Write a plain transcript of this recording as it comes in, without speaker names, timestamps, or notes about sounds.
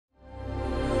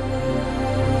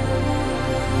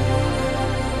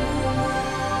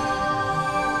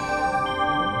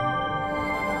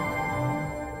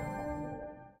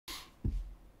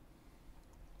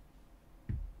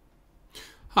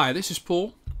Hi, this is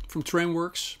Paul from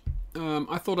TrainworX.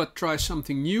 I thought I'd try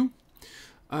something new.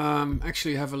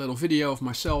 Actually, I have a little video of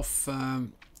myself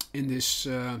in this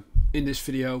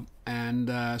video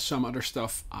and some other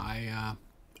stuff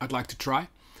I'd like to try.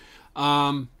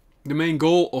 The main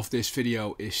goal of this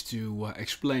video is to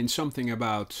explain something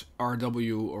about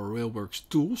RW or TrainworX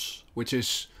tools, which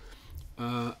is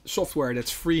software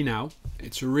that's free now.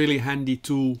 It's a really handy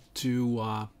tool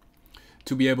to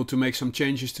be able to make some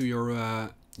changes to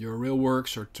your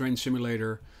TrainworX or train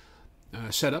simulator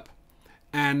setup.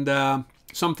 And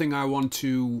something I want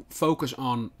to focus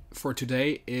on for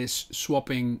today is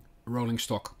swapping rolling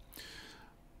stock.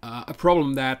 A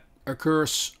problem that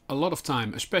occurs a lot of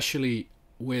time, especially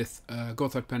with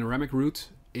Gotthard panoramic route,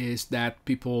 is that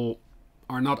people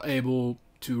are not able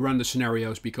to run the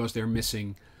scenarios because they're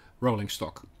missing rolling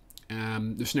stock.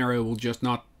 The scenario will just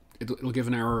not, it'll give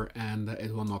an error and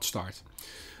it will not start.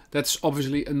 That's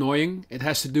obviously annoying. It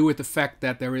has to do with the fact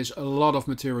that there is a lot of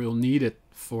material needed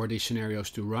for these scenarios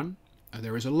to run.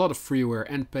 There is a lot of freeware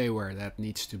and payware that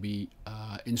needs to be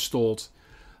installed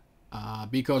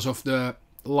because of the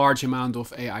large amount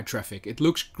of AI traffic. It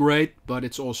looks great, but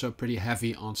it's also pretty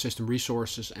heavy on system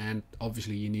resources, and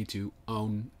obviously you need to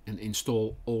own and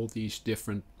install all these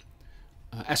different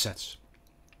assets.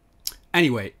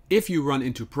 Anyway, if you run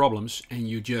into problems and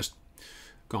you just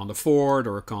can't afford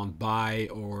or can't buy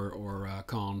or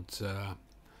can't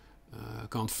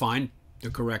find the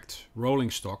correct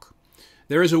rolling stock,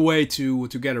 there is a way to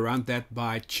get around that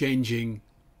by changing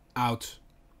out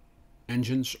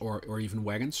engines or even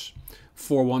wagons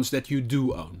for ones that you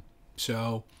do own.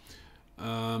 So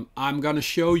I'm gonna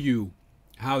show you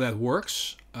how that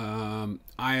works.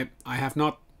 I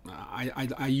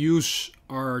use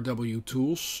RW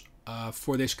tools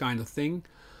for this kind of thing.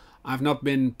 I've not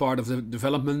been part of the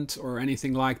development or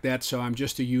anything like that, so I'm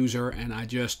just a user, and I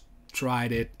just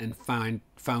tried it and found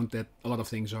that a lot of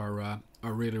things are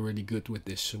really good with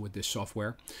this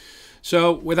software.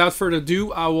 So without further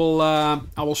ado, I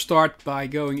will start by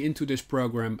going into this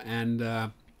program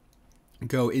and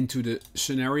go into the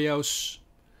Scenarios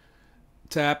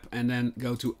tab and then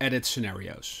go to Edit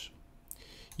Scenarios.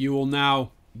 You will now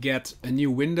get a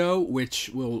new window which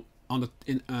will on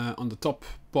the top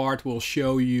part will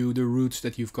show you the routes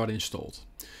that you've got installed.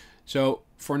 So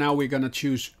for now we're going to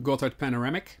choose Gotthard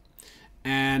panoramic,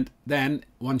 and then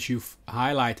once you've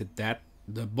highlighted that,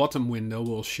 the bottom window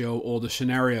will show all the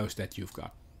scenarios that you've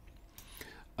got.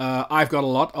 I've got a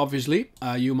lot, obviously.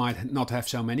 You might not have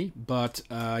so many, but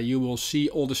you will see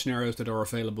all the scenarios that are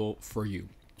available for you.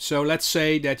 So let's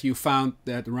say that you found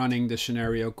that running the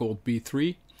scenario called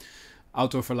B3,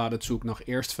 Autoverladen Zug nach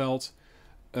Erstveld,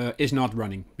 is not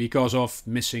running because of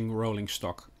missing rolling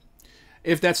stock.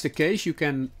 If that's the case, you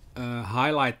can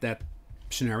highlight that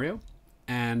scenario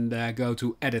and go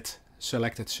to Edit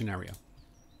Selected Scenario.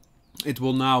 It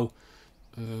will now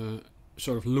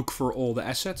sort of look for all the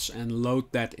assets and load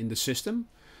that in the system,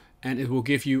 and it will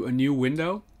give you a new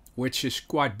window which is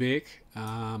quite big.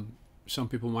 Some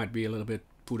people might be a little bit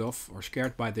put off or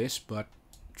scared by this, but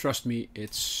trust me,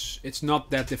 it's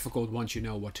not that difficult once you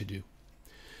know what to do.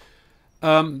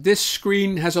 This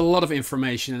screen has a lot of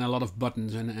information and a lot of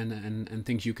buttons and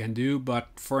things you can do, but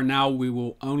for now we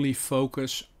will only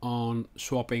focus on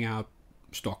swapping out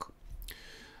stock.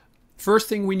 First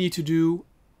thing we need to do,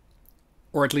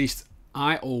 or at least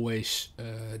I always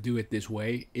do it this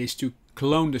way, is to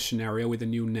clone the scenario with a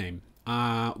new name.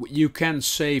 You can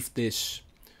save this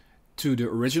to the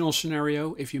original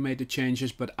scenario if you made the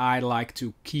changes, but I like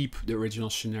to keep the original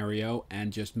scenario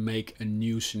and just make a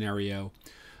new scenario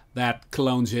that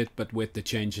clones it, but with the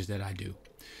changes that I do.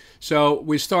 So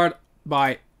we start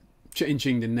by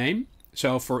changing the name.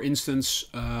 So for instance,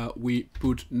 we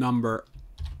put number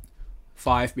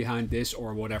 5 behind this,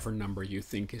 or whatever number you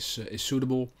think is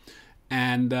suitable,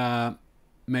 and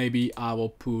maybe I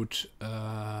will put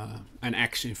an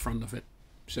X in front of it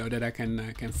so that I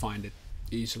can find it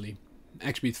easily.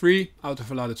 XB3,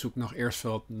 Autoverladen Zug nach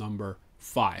Erstveld number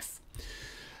 5.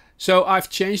 So I've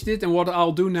changed it, and what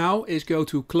I'll do now is go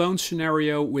to clone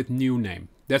scenario with new name.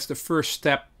 That's the first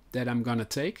step that I'm gonna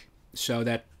take, so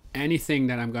that anything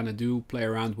that I'm gonna do, play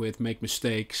around with, make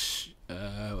mistakes,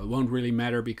 won't really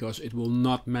matter because it will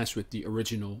not mess with the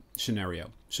original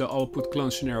scenario. So I'll put clone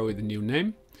scenario with a new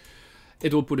name.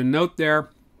 It will put a note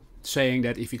there saying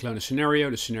that if you clone a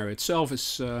scenario, the scenario itself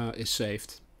is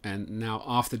saved, and now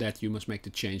after that you must make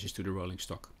the changes to the rolling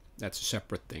stock. That's a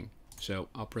separate thing. So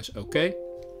I'll press OK.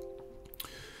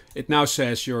 It now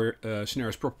says your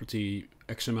scenarios property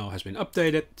XML has been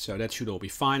updated, so that should all be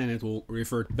fine, and it will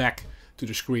revert back to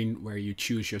the screen where you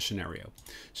choose your scenario.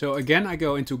 So again, I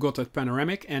go into Gotthard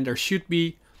Panoramic, and there should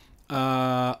be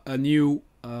a new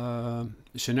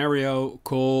scenario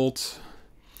called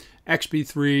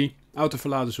XP3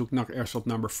 Autoverladenzoek naar airslot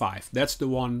number 5. That's the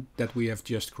one that we have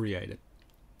just created.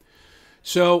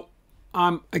 So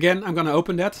again, I'm going to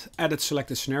open that, edit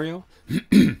selected scenario.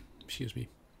 Excuse me.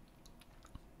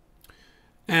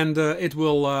 And it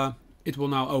will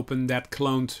now open that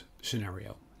cloned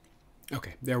scenario.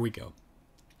 Okay, there we go.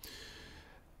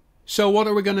 So what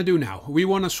are we going to do now? We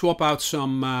want to swap out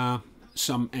some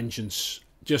engines,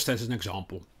 just as an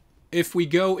example. If we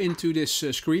go into this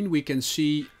screen, we can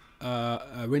see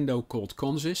a window called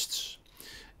consists.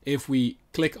 If we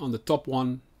click on the top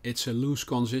one, it's a loose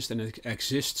consist, and it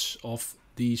exists of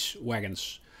these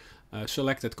wagons.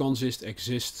 Selected consist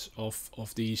exists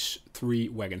of these 3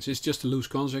 wagons. It's just a loose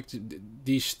consist.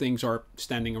 These things are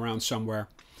standing around somewhere.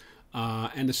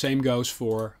 And the same goes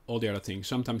for all the other things.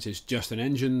 Sometimes it's just an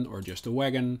engine or just a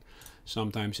wagon.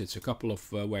 Sometimes it's a couple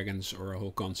of wagons or a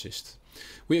whole consist.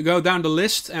 We go down the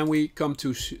list and we come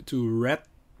to red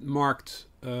marked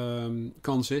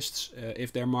consists.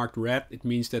 If they're marked red, it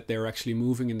means that they're actually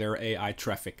moving in their AI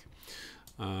traffic.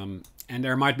 And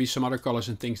there might be some other colors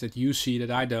and things that you see that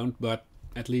I don't, but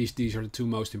at least these are the 2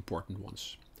 most important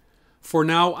ones. For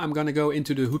now, I'm going to go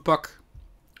into the Hupak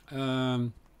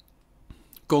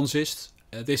consist.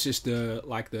 This is the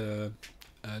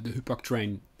Hupak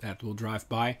train that will drive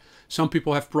by. Some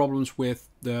people have problems with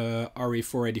the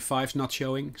RE485s not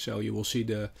showing, so you will see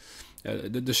the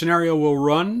scenario will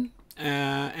run,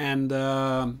 and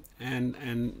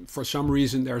for some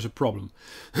reason there's a problem.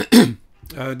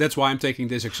 That's why I'm taking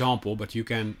this example, but you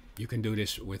can do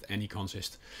this with any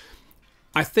consist.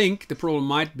 I think the problem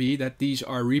might be that these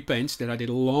are repaints that I did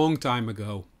a long time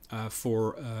ago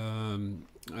for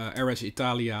RS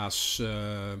Italia's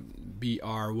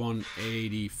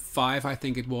BR185, I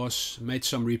think it was. Made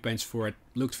some repaints for it.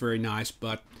 Looked very nice,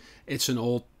 but it's an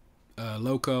old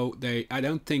loco.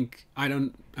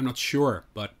 I'm not sure,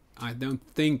 but I don't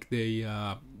think they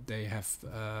have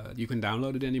you can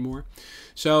download it anymore.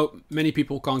 So many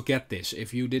people can't get this.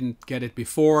 If you didn't get it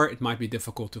before, it might be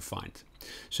difficult to find.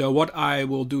 So what I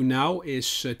will do now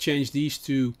is change these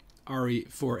 2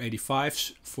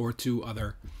 RE485s for 2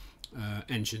 other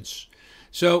engines.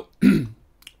 So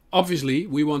obviously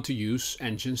we want to use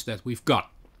engines that we've got.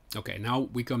 Okay, now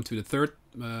we come to the third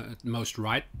most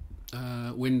right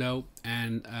window,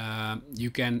 and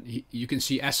you can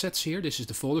see assets here. This is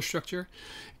the folder structure.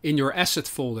 In your asset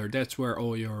folder, that's where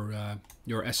all your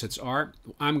assets are.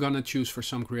 I'm gonna choose for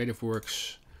some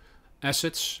CreativeWorks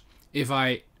assets. If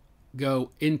I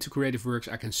go into CreativeWorks,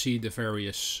 I can see the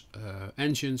various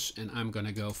engines, and I'm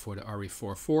gonna go for the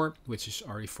RE44, which is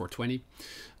RE420.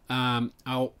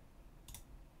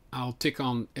 I'll tick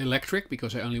on electric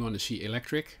because I only want to see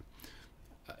electric.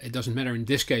 It doesn't matter in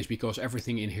this case because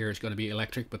everything in here is going to be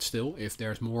electric, but still, if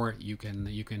there's more, you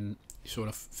can sort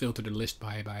of filter the list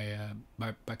by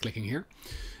clicking here.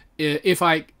 If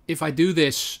I do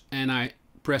this and I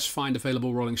press find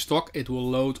available rolling stock, it will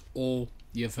load all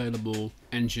the available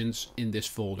engines in this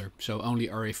folder, so only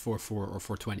RE44 or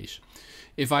 420s.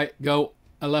 If I go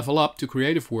a level up to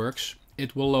CreativeWorks,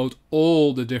 it will load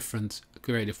all the different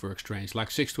CreativeWorks trains,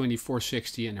 like 620,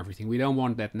 460 and everything. We don't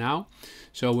want that now,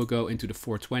 so we'll go into the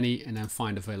 420 and then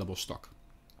find available stock.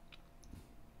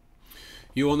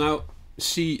 You will now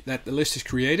see that the list is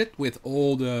created with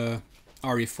all the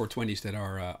RE420s that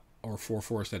are or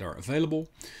 44s that are available.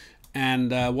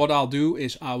 And what I'll do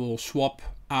is I will swap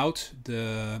out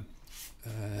the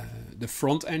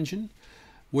front engine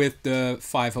with the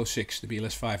 506, the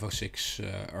BLS 506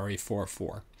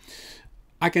 RE44.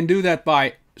 I can do that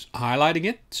by highlighting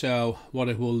it. So what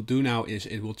it will do now is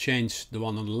it will change the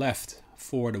one on the left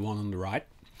for the one on the right.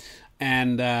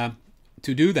 And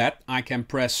to do that, I can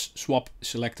press swap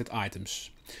selected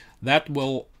items. That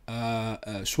will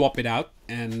swap it out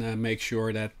and make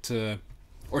sure that,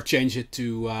 or change it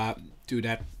to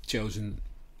that chosen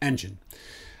engine.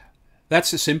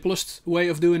 That's the simplest way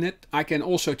of doing it. I can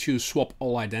also choose swap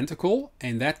all identical.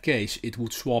 In that case, it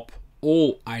would swap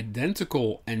all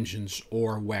identical engines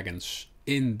or wagons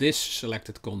in this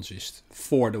selected consist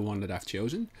for the one that I've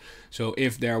chosen. So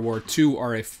if there were 2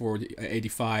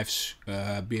 RF485s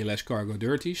BLS Cargo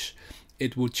Dirties,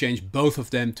 it would change both of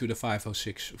them to the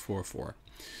 50644.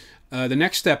 The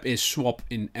next step is swap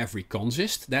in every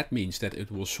consist. That means that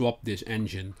it will swap this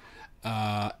engine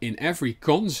in every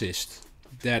consist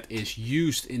that is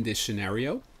used in this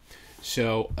scenario.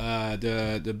 So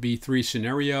the B3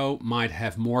 scenario might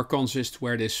have more consists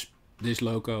where this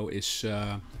logo is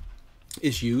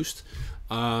used.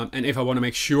 And if I want to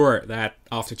make sure that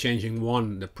after changing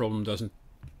one, the problem doesn't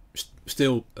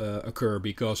still occur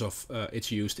because of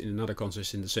it's used in another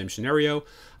consist in the same scenario,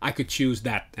 I could choose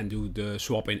that and do the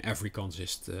swap in every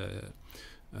consist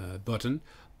button.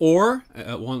 Or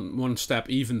one step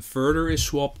even further is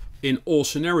swap in all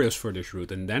scenarios for this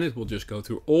route, and then it will just go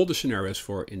through all the scenarios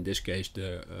for, in this case,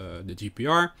 the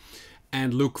GPR,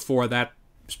 and look for that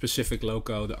specific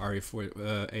loco, the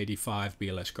RE85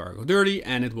 BLS cargo dirty,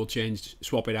 and it will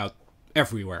swap it out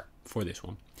everywhere for this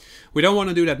one. We don't want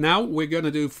to do that now. We're going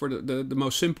to do for the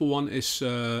most simple one is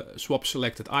swap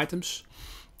selected items,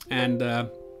 and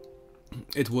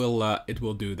it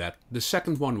will do that. The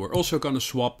second one we're also going to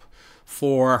swap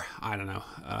for, I don't know,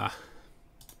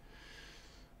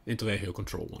 interregio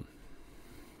control one.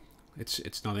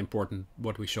 It's not important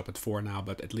what we swap it for now,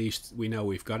 but at least we know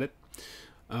we've got it.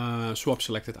 Swap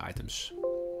selected items.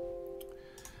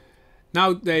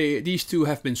 Now these two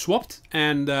have been swapped,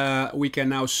 and we can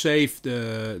now save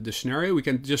the scenario. We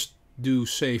can just do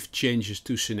save changes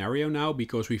to scenario now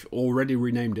because we've already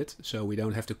renamed it, so we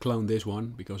don't have to clone this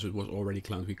one because it was already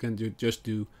cloned. We can just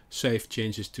do save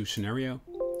changes to scenario.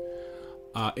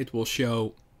 It will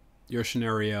show your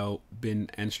scenario bin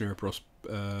and scenario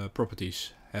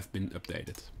properties have been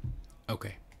updated.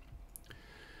 Okay.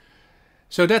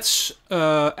 So that's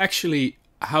actually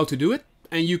how to do it.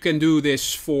 And you can do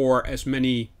this for as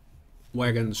many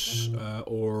wagons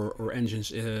or engines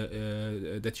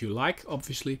that you like,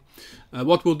 obviously.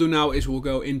 What we'll do now is we'll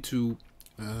go into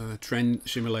Train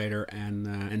Simulator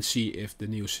and see if the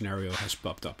new scenario has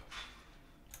popped up.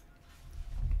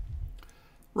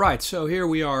 Right, so here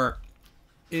we are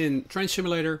in Train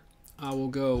Simulator. I will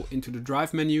go into the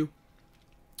Drive menu,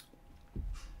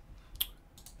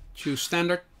 choose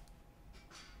Standard.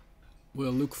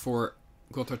 We'll look for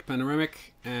Gotthard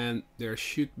Panoramic, and there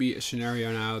should be a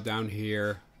scenario now down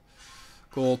here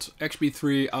called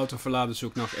XB3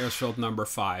 Autoverladenzoek nach Airsveld number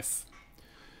 5.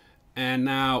 And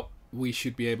now we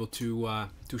should be able to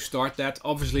start that.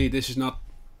 Obviously this is not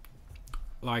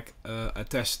like a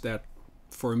test that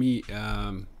for me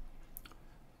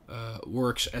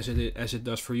works as it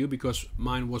does for you, because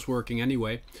mine was working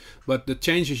anyway. But the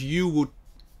changes you would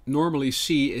normally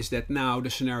see is that now the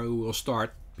scenario will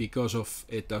start because of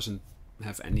it doesn't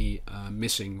have any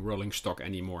missing rolling stock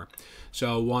anymore.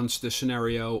 So once the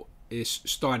scenario is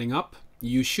starting up,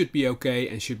 you should be okay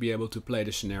and should be able to play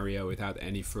the scenario without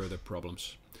any further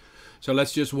problems. So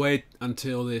let's just wait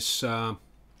until this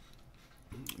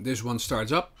this one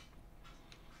starts up,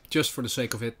 just for the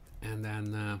sake of it, and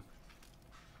then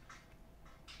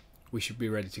we should be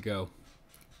ready to go.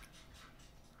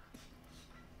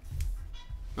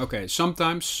 Okay,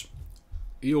 sometimes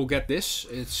you'll get this.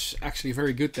 It's actually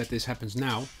very good that this happens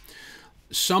now.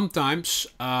 Sometimes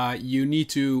you need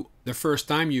to, the first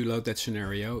time you load that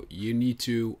scenario, you need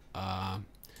to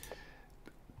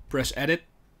press edit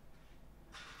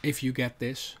if you get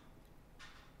this,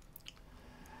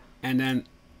 and then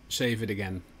save it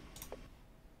again.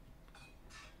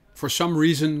 For some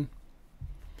reason,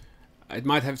 it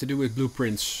might have to do with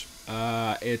blueprints.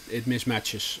 It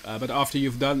mismatches, but after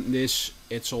you've done this,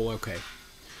 it's all okay.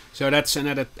 So that's an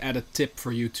added tip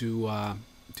for you to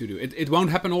do. It won't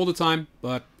happen all the time,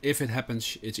 but if it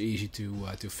happens, it's easy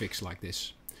to fix like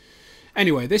this.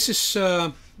 Anyway, this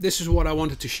is what I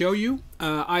wanted to show you.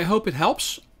 I hope it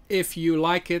helps. If you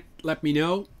like it, let me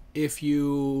know. If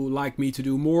you like me to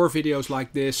do more videos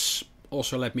like this,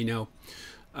 also let me know,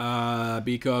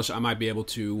 because I might be able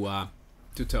to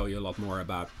tell you a lot more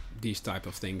about these type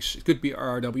of things. It could be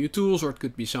RW tools, or it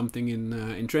could be something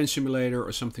in Train Simulator,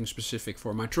 or something specific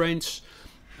for my trains.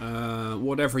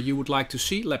 Whatever you would like to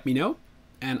see, let me know,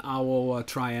 and I will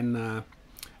try and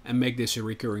make this a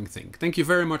recurring thing. Thank you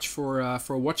very much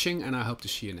for watching, and I hope to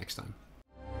see you next time.